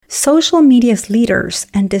social media's leaders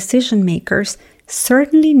and decision makers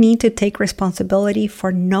certainly need to take responsibility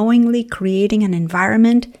for knowingly creating an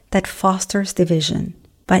environment that fosters division.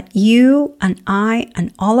 But you and I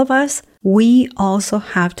and all of us, we also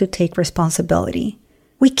have to take responsibility.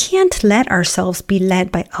 We can't let ourselves be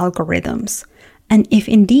led by algorithms. And if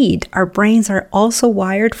indeed our brains are also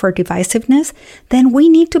wired for divisiveness, then we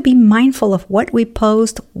need to be mindful of what we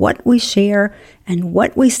post, what we share, and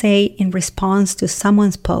what we say in response to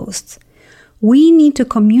someone's posts. We need to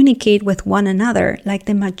communicate with one another like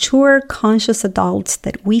the mature, conscious adults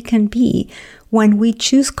that we can be when we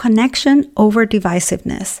choose connection over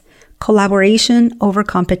divisiveness, collaboration over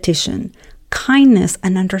competition, kindness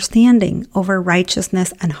and understanding over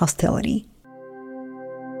righteousness and hostility.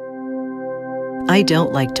 I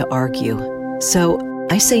don't like to argue, so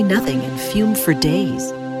I say nothing and fume for days.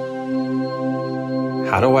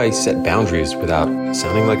 How do I set boundaries without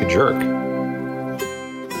sounding like a jerk?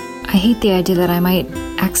 I hate the idea that I might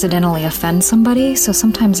accidentally offend somebody, so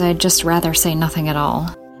sometimes I'd just rather say nothing at all.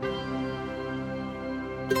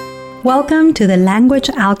 Welcome to the Language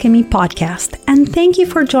Alchemy Podcast, and thank you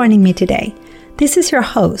for joining me today. This is your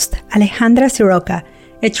host, Alejandra Siroca,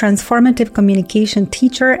 a transformative communication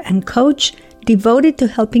teacher and coach devoted to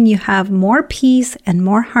helping you have more peace and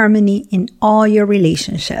more harmony in all your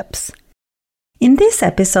relationships. In this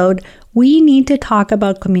episode, we need to talk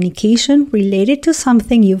about communication related to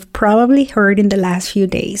something you've probably heard in the last few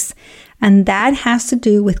days, and that has to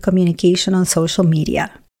do with communication on social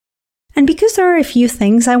media. And because there are a few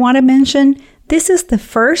things I want to mention, this is the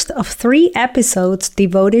first of 3 episodes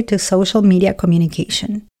devoted to social media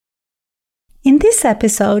communication. In this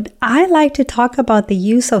episode, I like to talk about the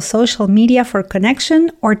use of social media for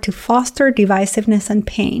connection or to foster divisiveness and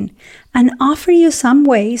pain, and offer you some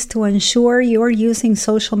ways to ensure you're using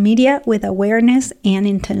social media with awareness and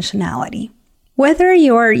intentionality. Whether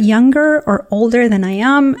you're younger or older than I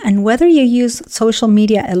am, and whether you use social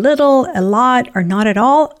media a little, a lot, or not at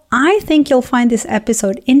all, I think you'll find this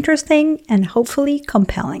episode interesting and hopefully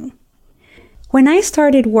compelling. When I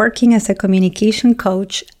started working as a communication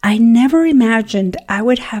coach, I never imagined I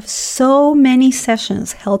would have so many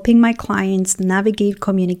sessions helping my clients navigate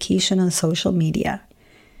communication on social media.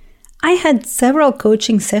 I had several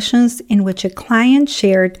coaching sessions in which a client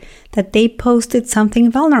shared that they posted something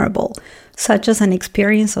vulnerable, such as an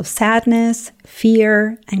experience of sadness,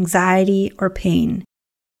 fear, anxiety, or pain.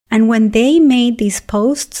 And when they made these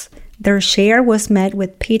posts, their share was met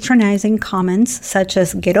with patronizing comments such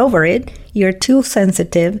as, "Get over it, you're too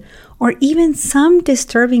sensitive," or even some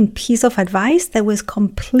disturbing piece of advice that was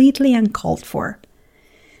completely uncalled for.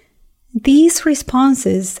 These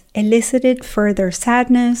responses elicited further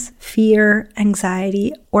sadness, fear,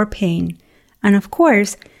 anxiety, or pain. And of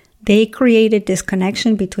course, they created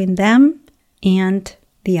disconnection between them and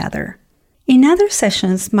the other. In other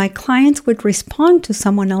sessions, my clients would respond to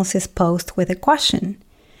someone else's post with a question.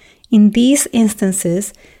 In these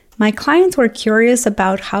instances, my clients were curious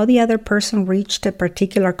about how the other person reached a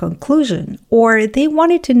particular conclusion, or they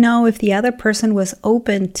wanted to know if the other person was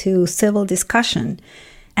open to civil discussion.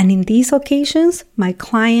 And in these occasions, my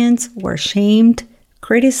clients were shamed,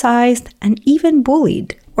 criticized, and even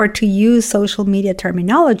bullied, or to use social media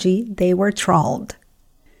terminology, they were trolled.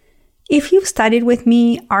 If you've studied with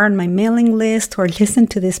me, are on my mailing list, or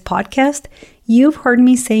listened to this podcast, you've heard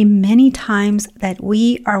me say many times that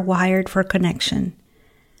we are wired for connection.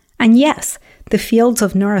 And yes, the fields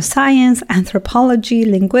of neuroscience, anthropology,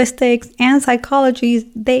 linguistics, and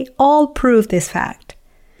psychology, they all prove this fact.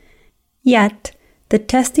 Yet, the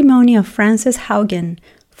testimony of Frances Haugen,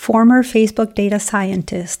 former Facebook data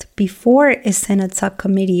scientist, before a Senate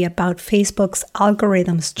subcommittee about Facebook's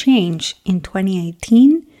algorithms change in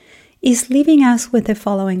 2018, is leaving us with the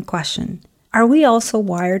following question. Are we also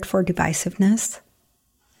wired for divisiveness?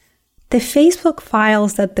 The Facebook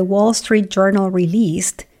files that the Wall Street Journal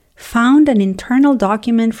released found an internal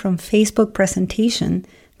document from Facebook presentation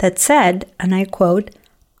that said, and I quote,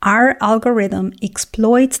 "Our algorithm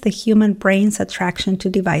exploits the human brain's attraction to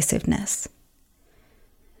divisiveness."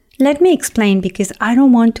 Let me explain, because I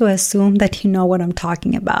don't want to assume that you know what I'm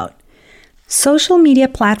talking about. Social media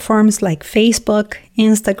platforms like Facebook,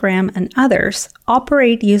 Instagram, and others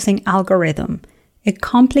operate using algorithm, a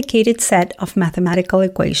complicated set of mathematical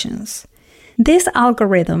equations. This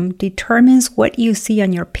algorithm determines what you see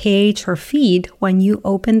on your page or feed when you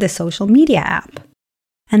open the social media app.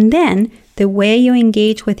 And then the way you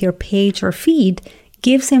engage with your page or feed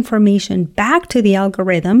gives information back to the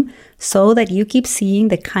algorithm so that you keep seeing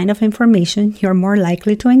the kind of information you're more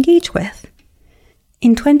likely to engage with.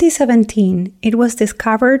 In 2017, it was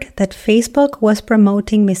discovered that Facebook was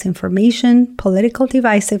promoting misinformation, political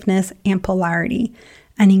divisiveness, and polarity,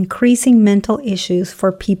 and increasing mental issues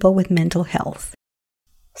for people with mental health.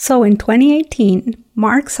 So in 2018,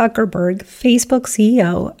 Mark Zuckerberg, Facebook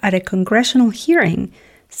CEO, at a congressional hearing,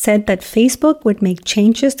 said that Facebook would make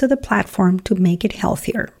changes to the platform to make it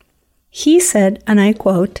healthier. He said, and I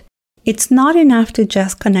quote, "It's not enough to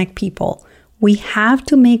just connect people. We have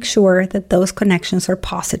to make sure that those connections are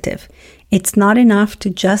positive. It's not enough to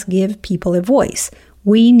just give people a voice.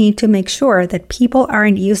 We need to make sure that people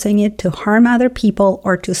aren't using it to harm other people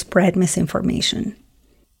or to spread misinformation."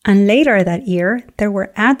 And later that year, there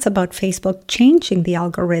were ads about Facebook changing the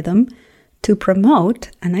algorithm to promote,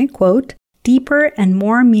 and I quote, "deeper and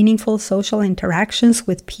more meaningful social interactions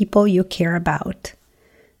with people you care about."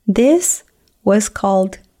 This was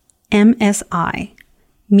called MSI,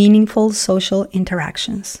 Meaningful Social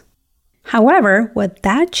Interactions. However, what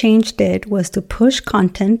that change did was to push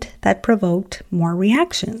content that provoked more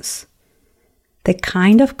reactions. The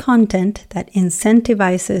kind of content that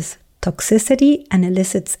incentivizes toxicity and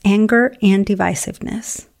elicits anger and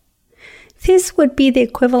divisiveness. This would be the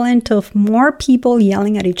equivalent of more people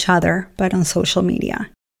yelling at each other, but on social media.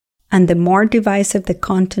 And the more divisive the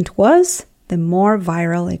content was, the more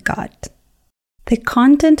viral it got. The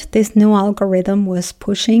content this new algorithm was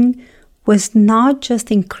pushing was not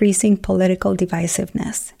just increasing political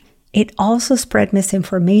divisiveness. It also spread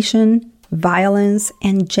misinformation, violence,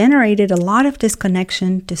 and generated a lot of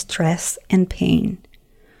disconnection, distress, and pain.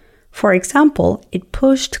 For example, it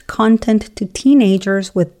pushed content to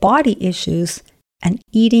teenagers with body issues and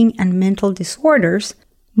eating and mental disorders,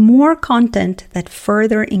 more content that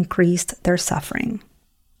further increased their suffering.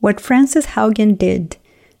 What Frances Haugen did,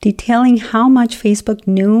 detailing how much Facebook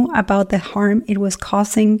knew about the harm it was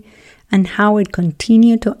causing and how it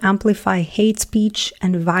continued to amplify hate speech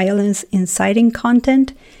and violence inciting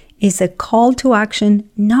content, is a call to action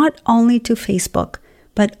not only to Facebook,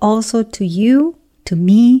 but also to you, to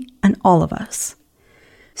me, and all of us.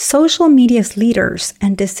 Social media's leaders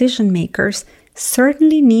and decision makers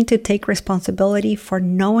certainly need to take responsibility for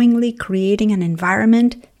knowingly creating an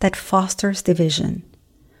environment that fosters division.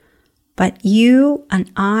 But you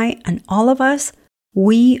and I and all of us,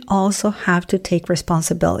 we also have to take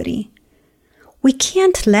responsibility. We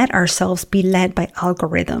can't let ourselves be led by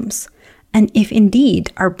algorithms. And if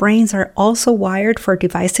indeed our brains are also wired for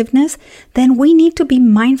divisiveness, then we need to be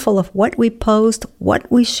mindful of what we post, what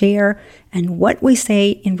we share, and what we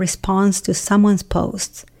say in response to someone's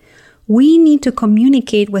posts. We need to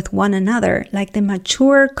communicate with one another like the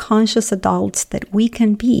mature, conscious adults that we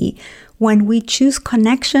can be when we choose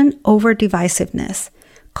connection over divisiveness,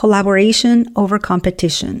 collaboration over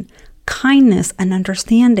competition, kindness and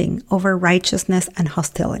understanding over righteousness and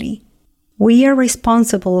hostility. We are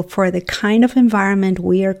responsible for the kind of environment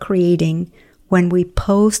we are creating when we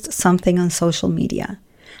post something on social media.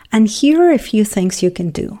 And here are a few things you can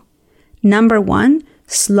do. Number 1,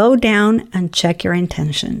 slow down and check your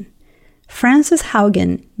intention. Frances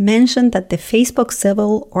Haugen mentioned that the Facebook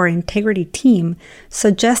Civil or Integrity team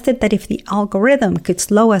suggested that if the algorithm could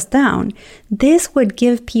slow us down, this would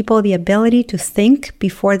give people the ability to think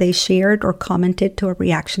before they shared or commented to a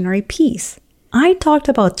reactionary piece. I talked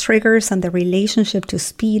about triggers and the relationship to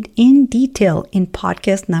speed in detail in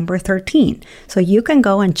podcast number 13, so you can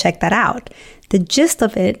go and check that out. The gist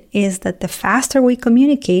of it is that the faster we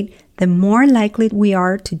communicate, the more likely we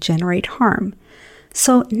are to generate harm.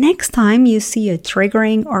 So next time you see a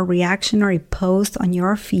triggering or reactionary post on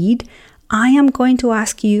your feed, I am going to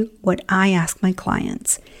ask you what I ask my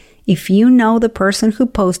clients. If you know the person who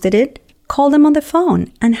posted it, call them on the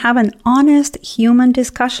phone and have an honest human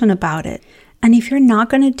discussion about it. And if you're not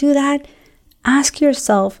going to do that, ask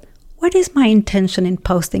yourself, what is my intention in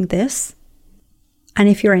posting this? And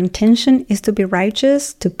if your intention is to be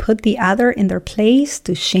righteous, to put the other in their place,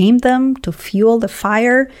 to shame them, to fuel the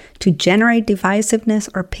fire, to generate divisiveness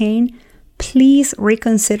or pain, please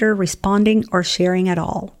reconsider responding or sharing at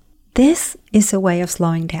all. This is a way of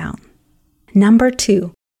slowing down. Number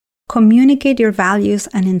 2, communicate your values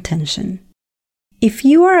and intention. If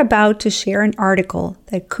you are about to share an article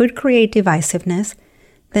that could create divisiveness,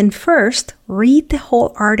 then first, read the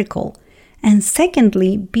whole article. And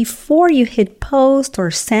secondly, before you hit post or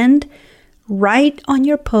send, write on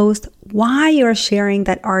your post why you're sharing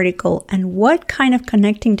that article and what kind of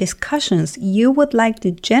connecting discussions you would like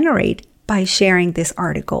to generate by sharing this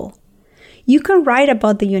article. You can write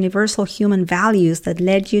about the universal human values that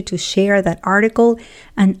led you to share that article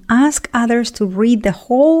and ask others to read the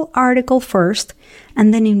whole article first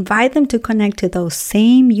and then invite them to connect to those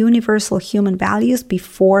same universal human values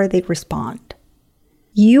before they respond.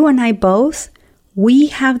 You and I both, we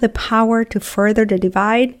have the power to further the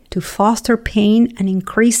divide, to foster pain and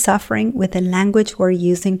increase suffering with the language we're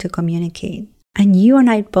using to communicate. And you and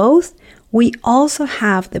I both, we also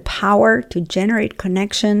have the power to generate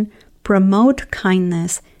connection, promote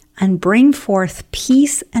kindness, and bring forth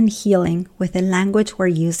peace and healing with the language we're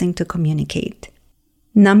using to communicate.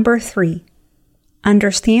 Number 3,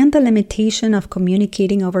 understand the limitation of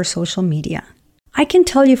communicating over social media. I can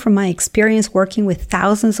tell you from my experience working with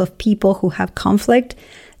thousands of people who have conflict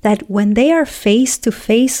that when they are face to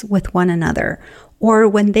face with one another, or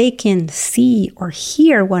when they can see or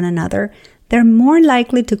hear one another, they're more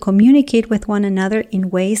likely to communicate with one another in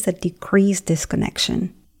ways that decrease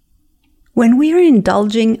disconnection. When we are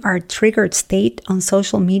indulging our triggered state on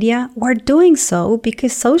social media, we're doing so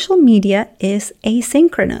because social media is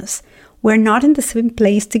asynchronous. We're not in the same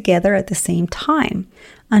place together at the same time.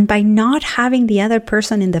 And by not having the other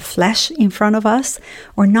person in the flesh in front of us,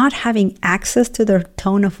 or not having access to their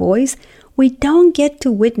tone of voice, we don't get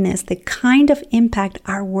to witness the kind of impact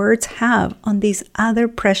our words have on this other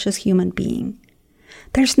precious human being.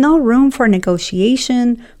 There's no room for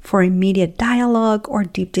negotiation, for immediate dialogue, or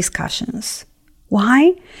deep discussions.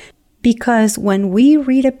 Why? Because when we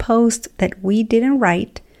read a post that we didn't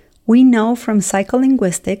write, we know from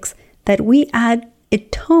psycholinguistics that we add a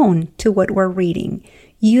tone to what we're reading,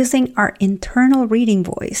 using our internal reading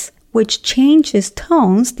voice, which changes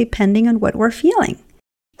tones depending on what we're feeling.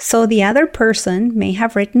 So the other person may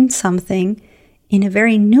have written something in a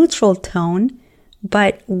very neutral tone,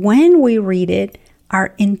 but when we read it,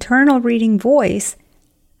 our internal reading voice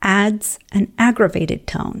adds an aggravated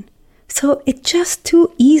tone. So it's just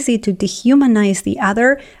too easy to dehumanize the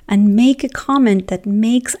other and make a comment that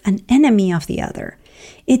makes an enemy of the other.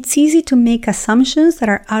 It's easy to make assumptions that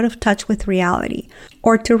are out of touch with reality,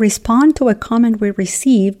 or to respond to a comment we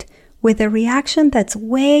received with a reaction that's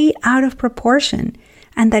way out of proportion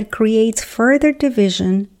and that creates further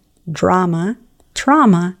division, drama,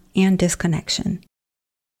 trauma, and disconnection.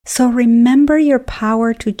 So remember your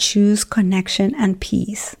power to choose connection and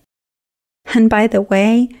peace. And by the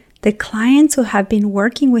way, the clients who have been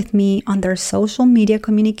working with me on their social media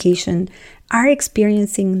communication are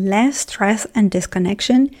experiencing less stress and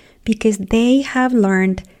disconnection because they have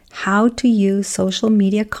learned how to use social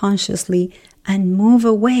media consciously and move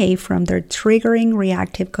away from their triggering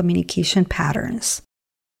reactive communication patterns.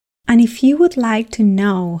 And if you would like to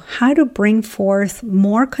know how to bring forth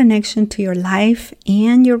more connection to your life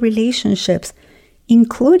and your relationships,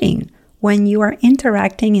 including when you are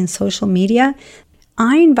interacting in social media,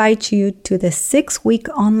 I invite you to the 6-week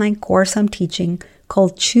online course I'm teaching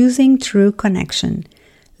called Choosing True Connection,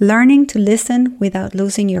 learning to listen without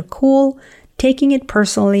losing your cool, taking it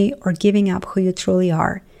personally, or giving up who you truly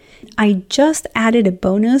are. I just added a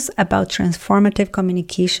bonus about transformative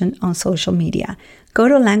communication on social media. Go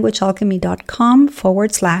to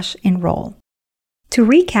languagealchemy.com/enroll. To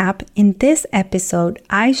recap, in this episode,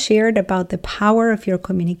 I shared about the power of your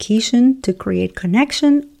communication to create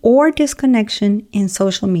connection or disconnection in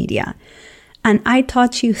social media. And I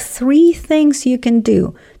taught you 3 things you can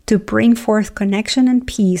do to bring forth connection and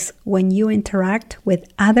peace when you interact with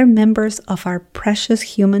other members of our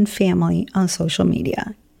precious human family on social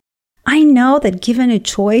media. I know that given a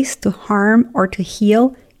choice to harm or to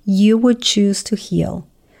heal, you would choose to heal.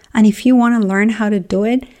 And if you want to learn how to do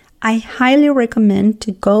it, I highly recommend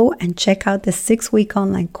to go and check out the 6-week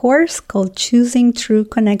online course called Choosing True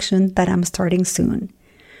Connection that I'm starting soon.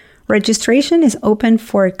 Registration is open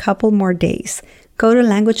for a couple more days. Go to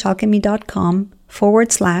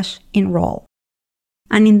languagealchemy.com/enroll.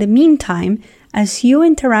 And in the meantime, as you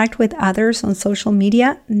interact with others on social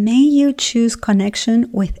media, may you choose connection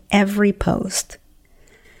with every post.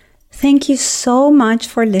 Thank you so much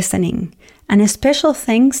for listening, and a special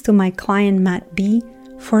thanks to my client Matt B.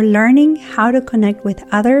 for learning how to connect with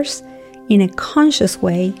others in a conscious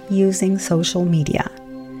way using social media.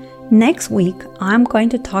 Next week, I'm going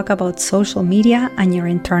to talk about social media and your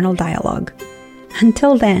internal dialogue.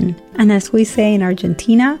 Until then, and as we say in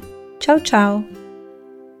Argentina, ciao ciao.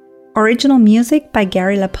 Original music by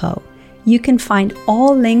Gary LaPoe. You can find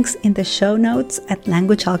all links in the show notes at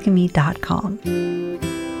languagealchemy.com.